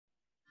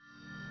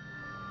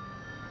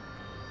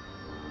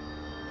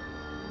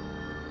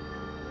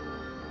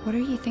What are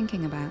you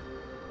thinking about?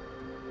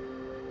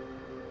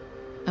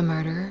 A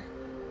murderer?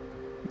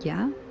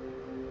 Yeah?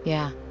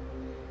 Yeah.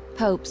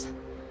 Pope's.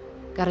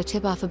 Got a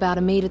tip-off about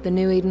a meet at the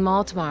New Eden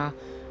Mall tomorrow.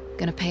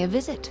 Gonna pay a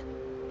visit.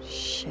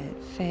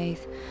 Shit,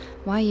 Faith.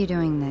 Why are you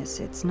doing this?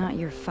 It's not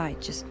your fight.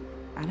 Just,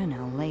 I don't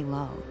know, lay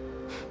low.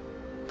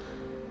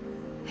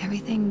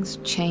 Everything's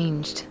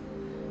changed.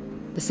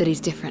 The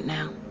city's different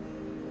now.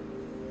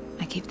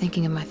 I keep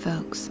thinking of my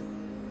folks.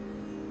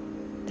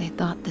 They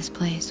thought this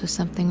place was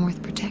something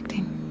worth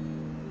protecting.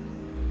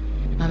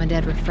 Mom and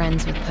Dad were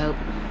friends with Pope.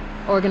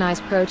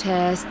 Organized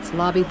protests,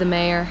 lobbied the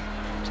mayor,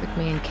 took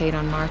me and Kate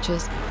on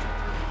marches.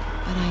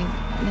 But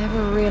I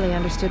never really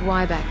understood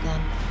why back then.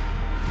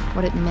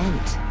 What it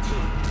meant.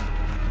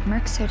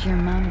 Merc said your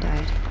mom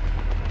died.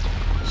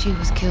 She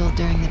was killed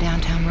during the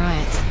downtown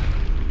riots.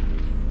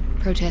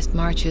 Protest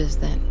marches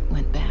that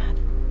went bad.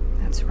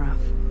 That's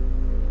rough.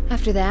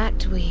 After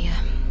that, we,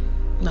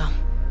 well,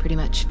 pretty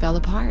much fell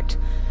apart.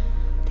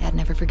 Dad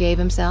never forgave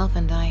himself,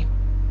 and I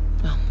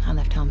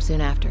left home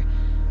soon after.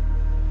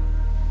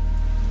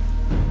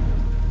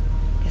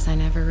 Guess I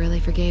never really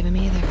forgave him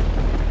either.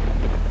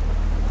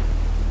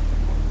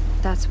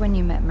 That's when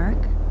you met Merc?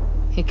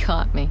 He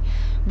caught me,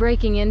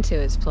 breaking into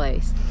his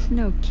place.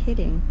 No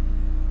kidding.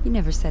 You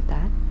never said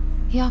that.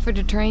 He offered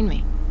to train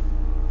me.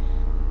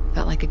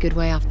 Felt like a good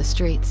way off the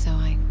street, so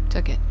I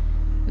took it.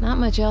 Not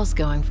much else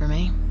going for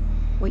me.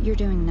 What you're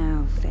doing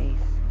now,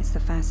 Faith, is the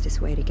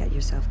fastest way to get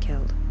yourself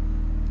killed.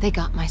 They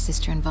got my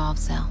sister involved,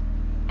 Sel.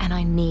 And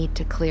I need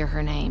to clear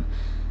her name.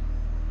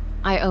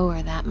 I owe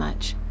her that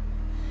much.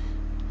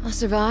 I'll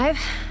survive.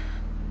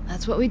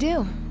 That's what we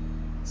do.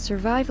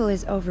 Survival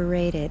is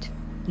overrated.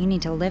 You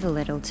need to live a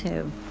little,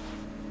 too.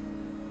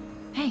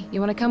 Hey, you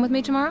want to come with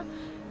me tomorrow?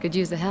 Could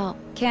use the help.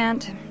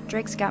 Can't.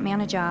 Drake's got me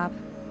on a job.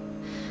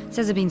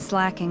 Says I've been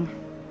slacking.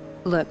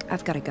 Look,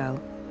 I've gotta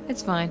go.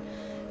 It's fine.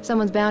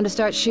 Someone's bound to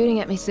start shooting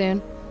at me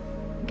soon.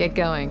 Get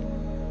going.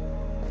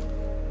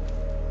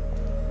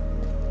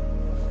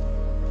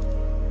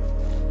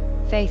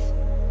 Faith.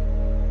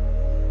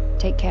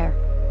 Take care.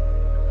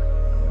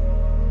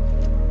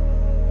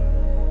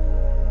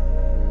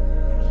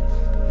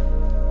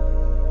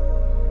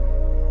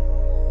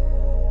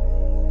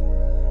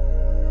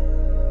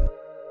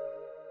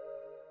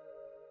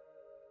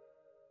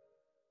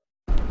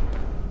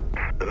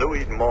 The New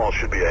Eden Mall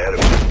should be ahead of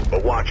us,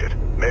 but watch it.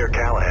 Mayor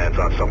Callahan's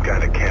on some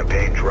kind of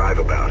campaign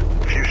drive-about.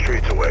 A few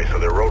streets away, so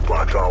there are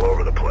roadblocks all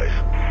over the place.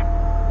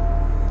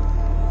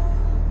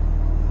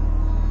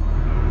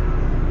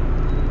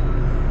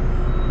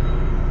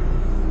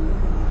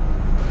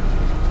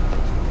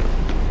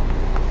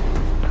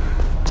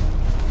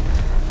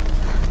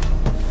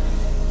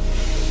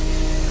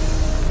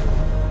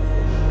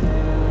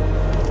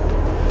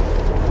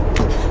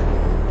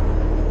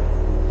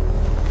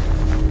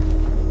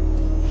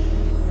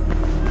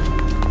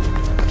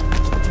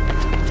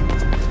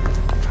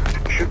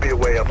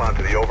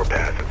 Onto the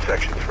overpass in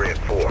sections 3 and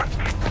 4.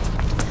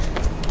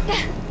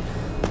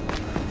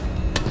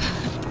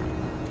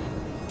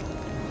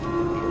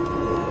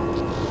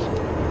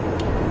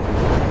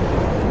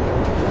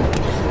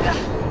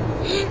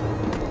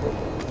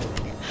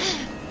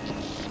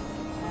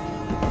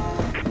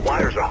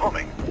 Wires are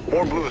humming.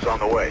 More blues on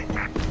the way.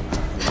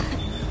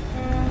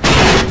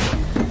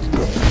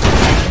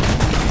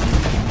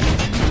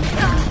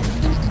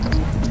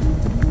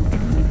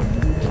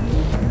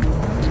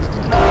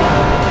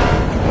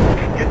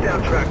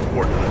 Track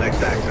 4 to the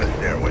next access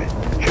stairway.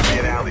 Should be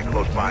an alley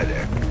close by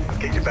there.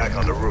 Get you back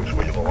on the roofs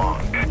where you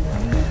belong.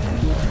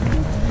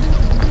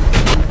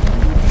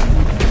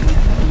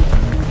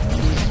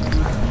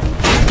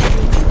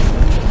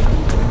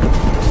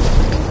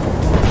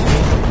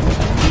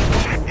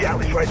 The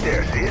alley's right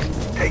there, see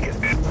it? Take it.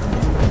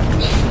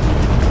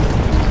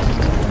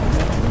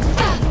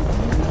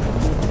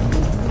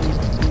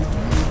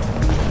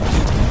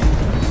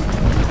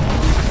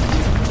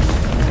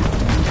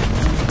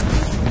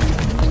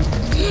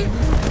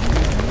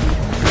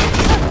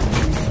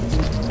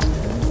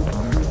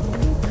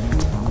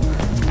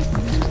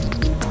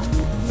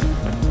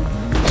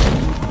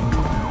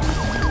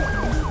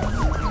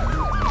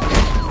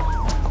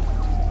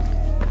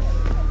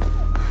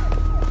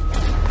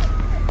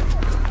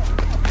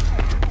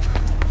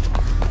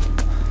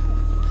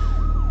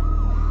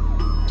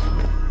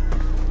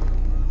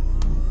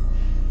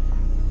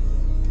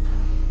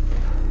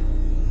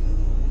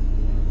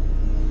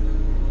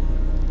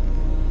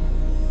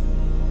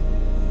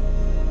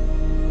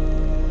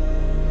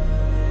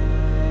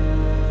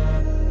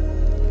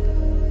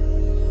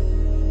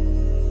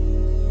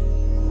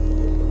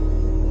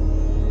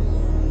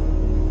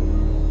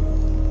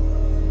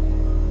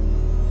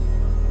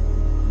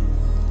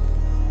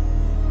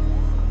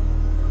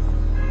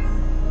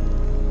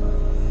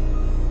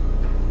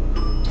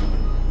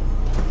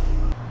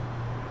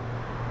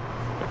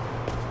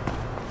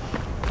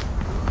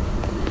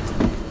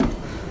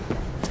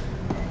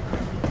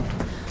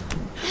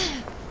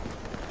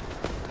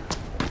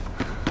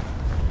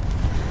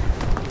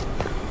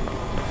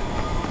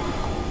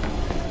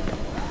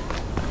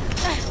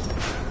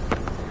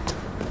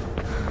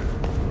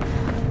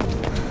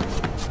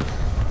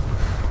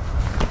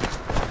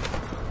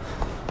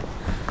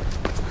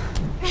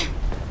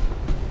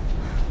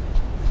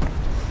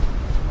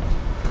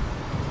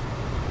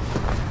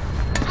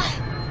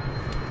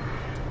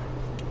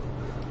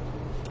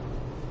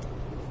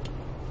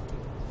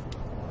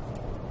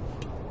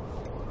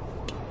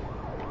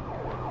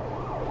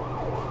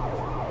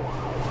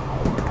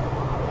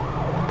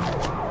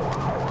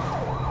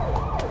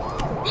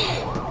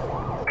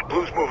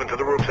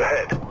 folks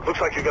ahead.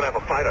 Looks like you're gonna have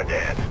a fight on your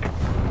hands.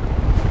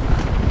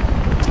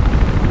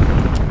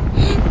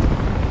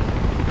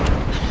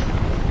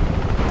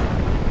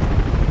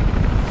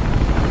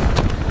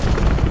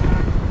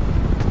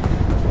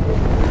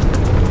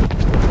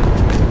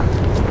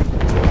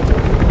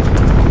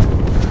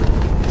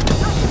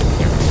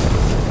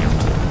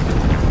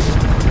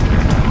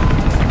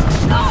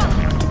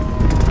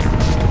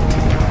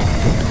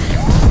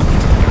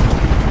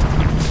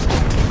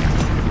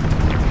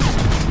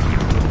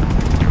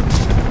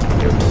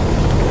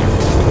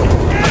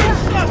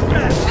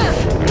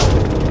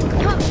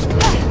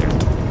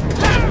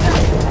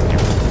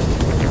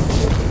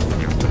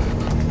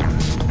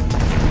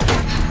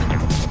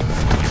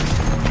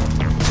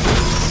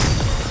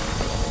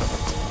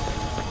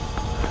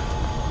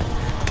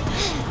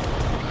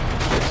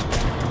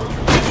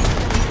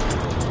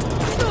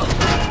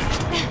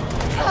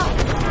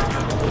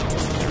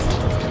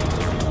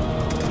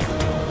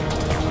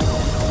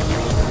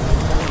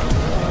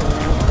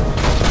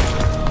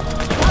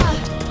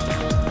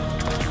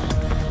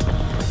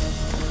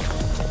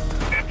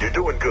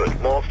 Doing good.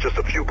 Mall's just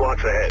a few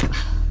blocks ahead.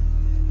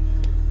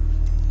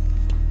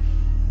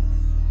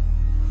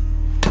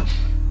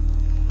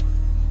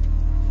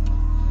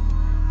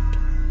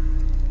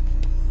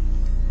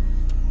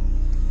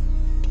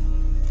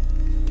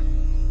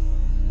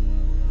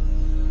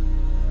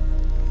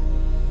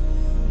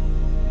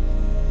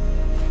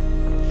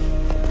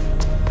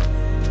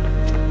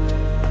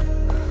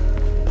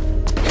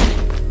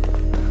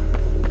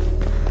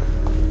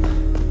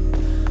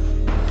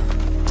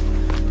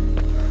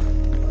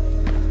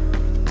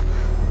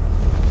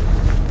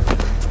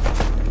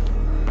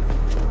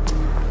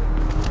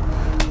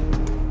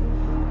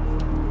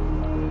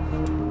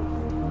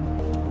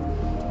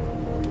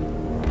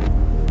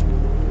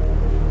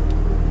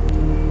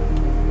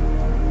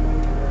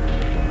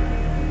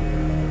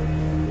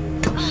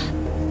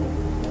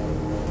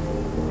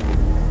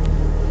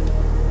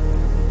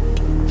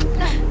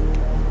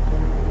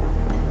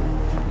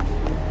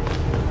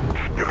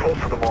 Close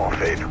to the mall,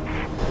 Faith.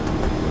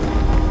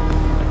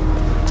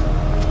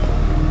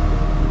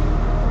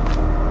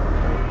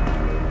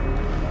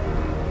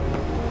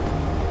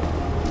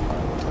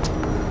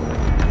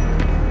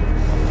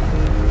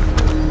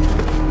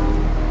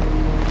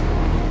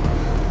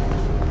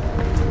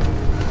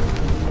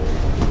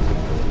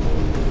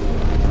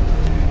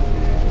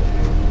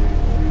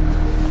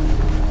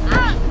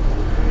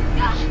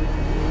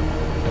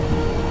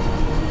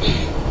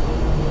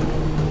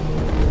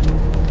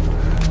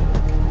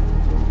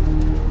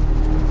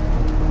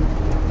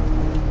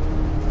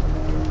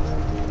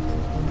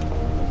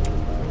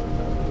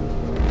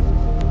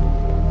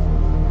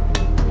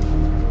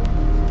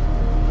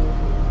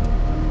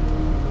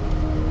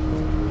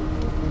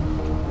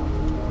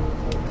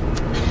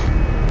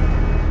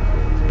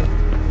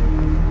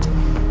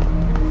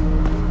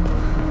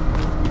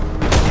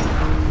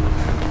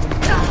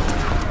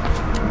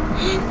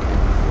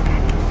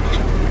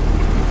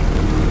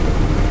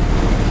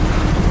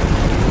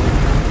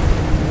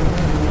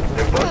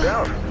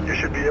 You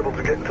should be able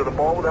to get into the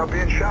mall without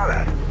being shot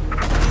at.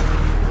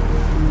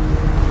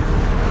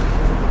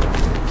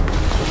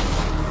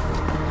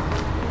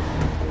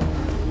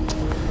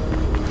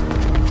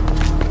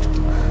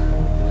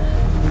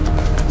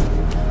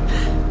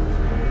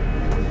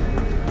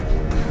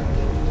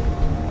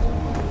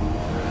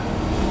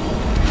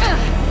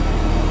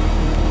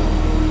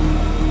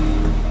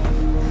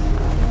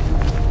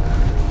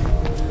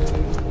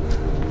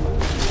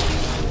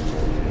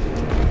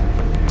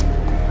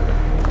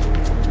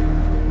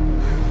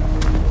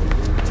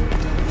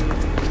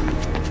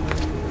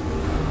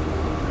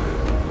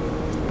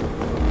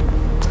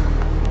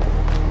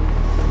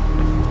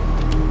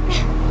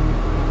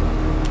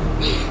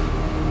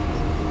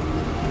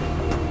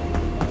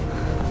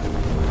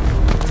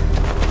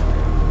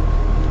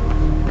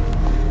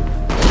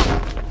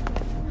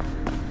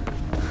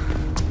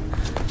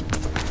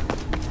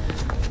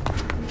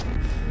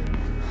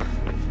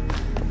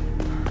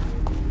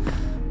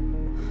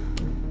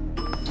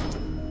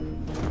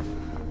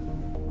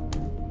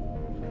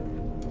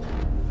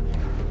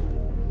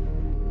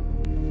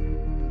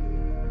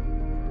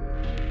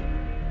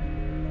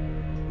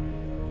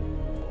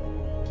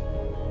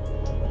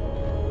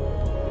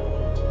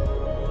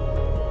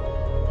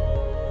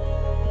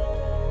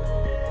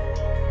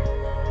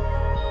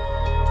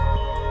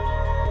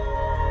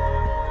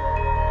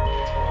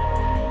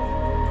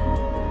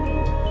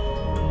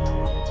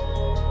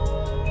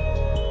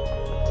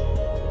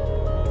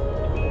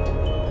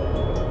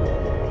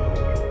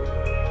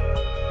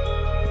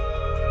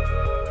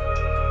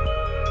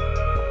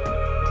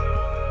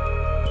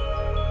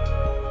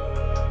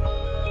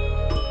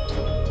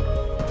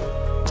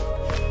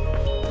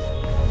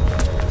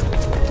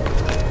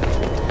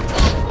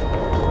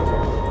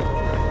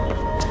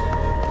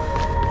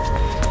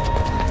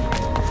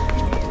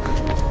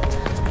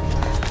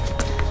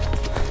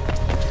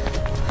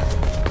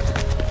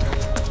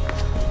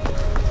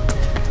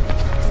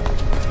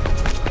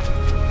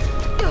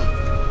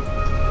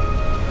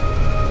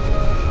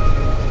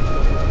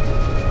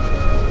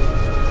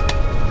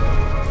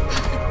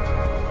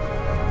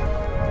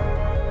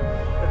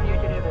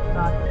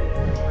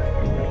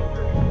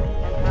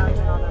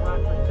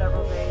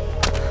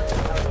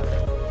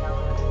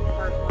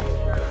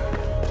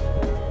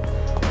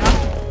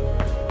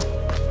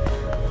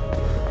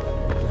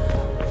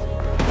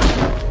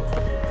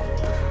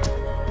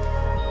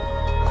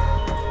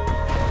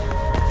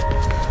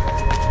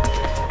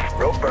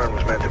 Byrne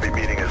was meant to be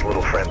meeting his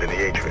little friend in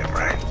the atrium,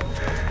 right?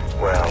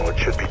 Well, it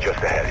should be just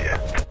ahead of you.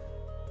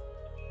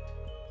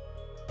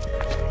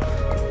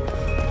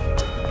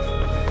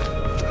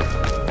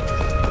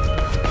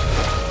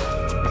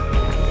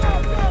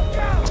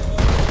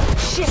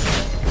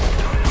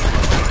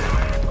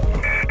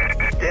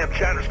 Damn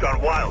chatter's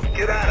gone wild.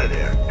 Get out of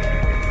there.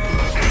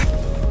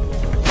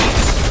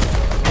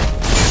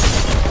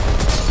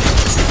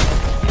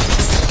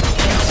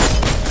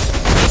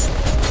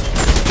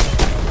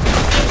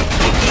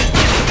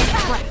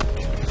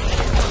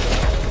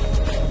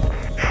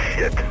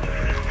 Shit.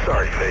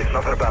 Sorry, Faith.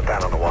 Nothing about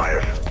that on the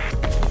wires.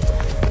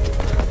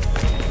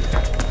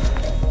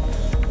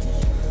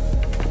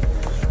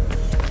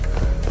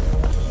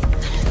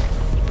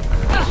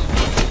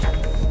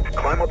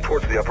 Climb up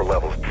towards the upper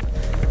levels.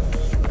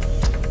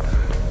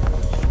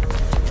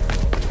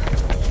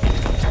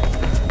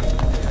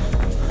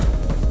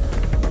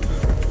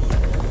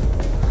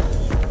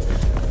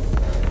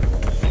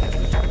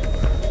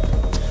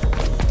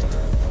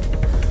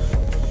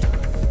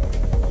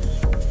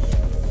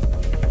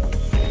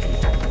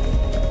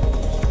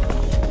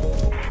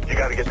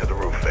 Get to the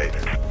roof, Faith.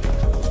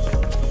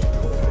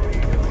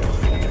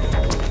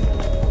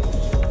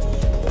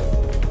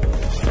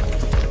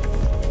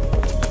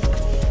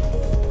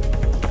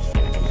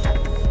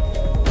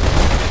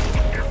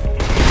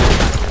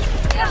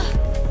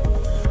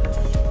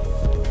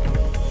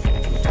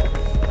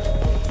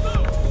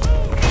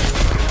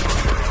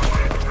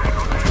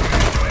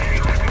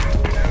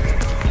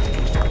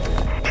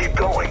 Keep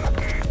going.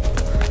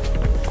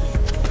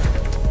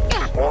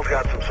 Wall's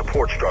got some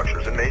support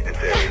structures and maintenance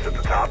areas at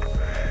the top.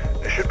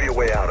 There should be a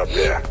way out up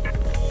there.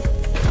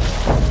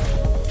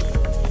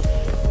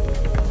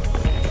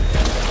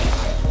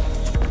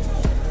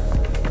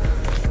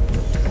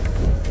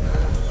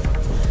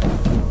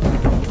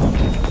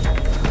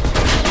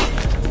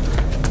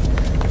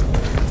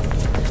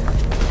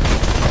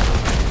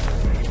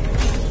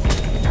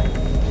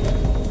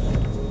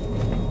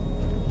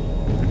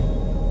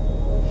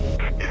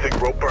 You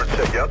think rope burn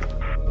set you up?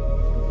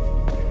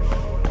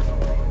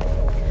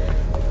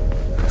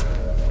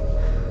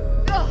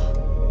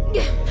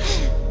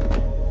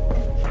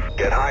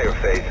 Get higher,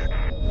 Faith.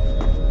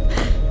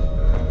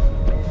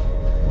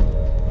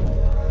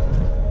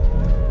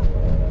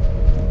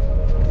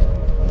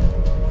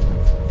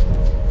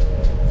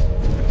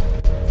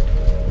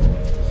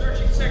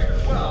 Searching Sector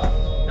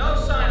 12. No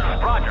sign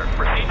of... Roger.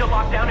 Proceed to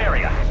lockdown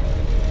area.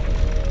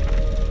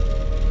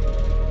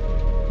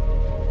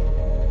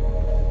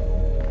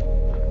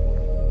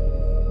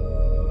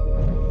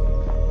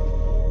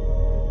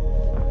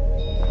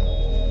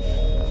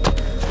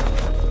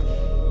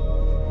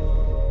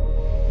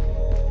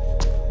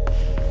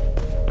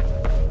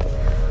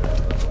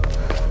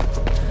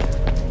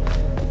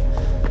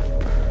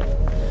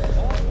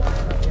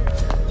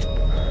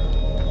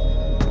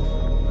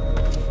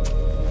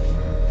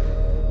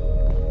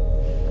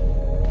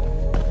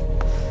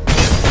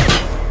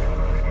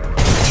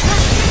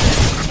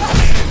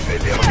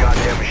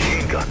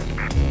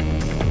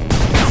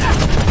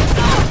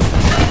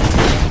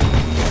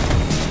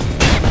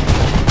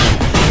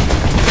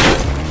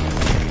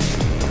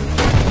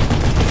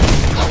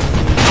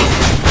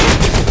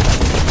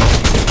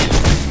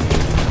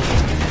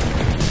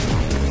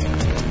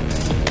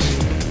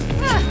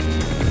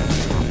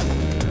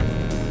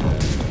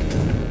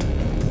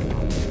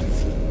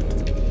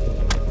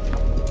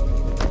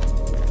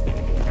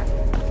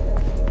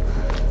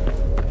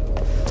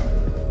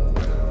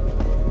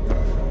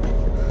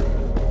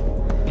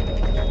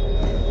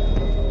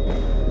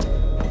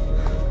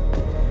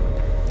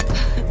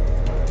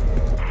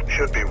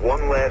 Should be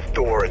one last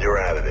door and you're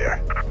out of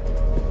there.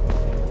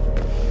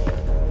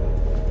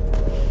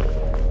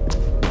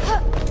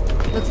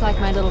 Looks like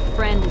my little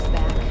friend is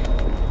back.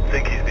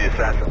 Think he's the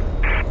assassin?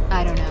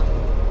 I don't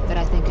know, but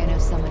I think I know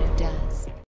someone who does.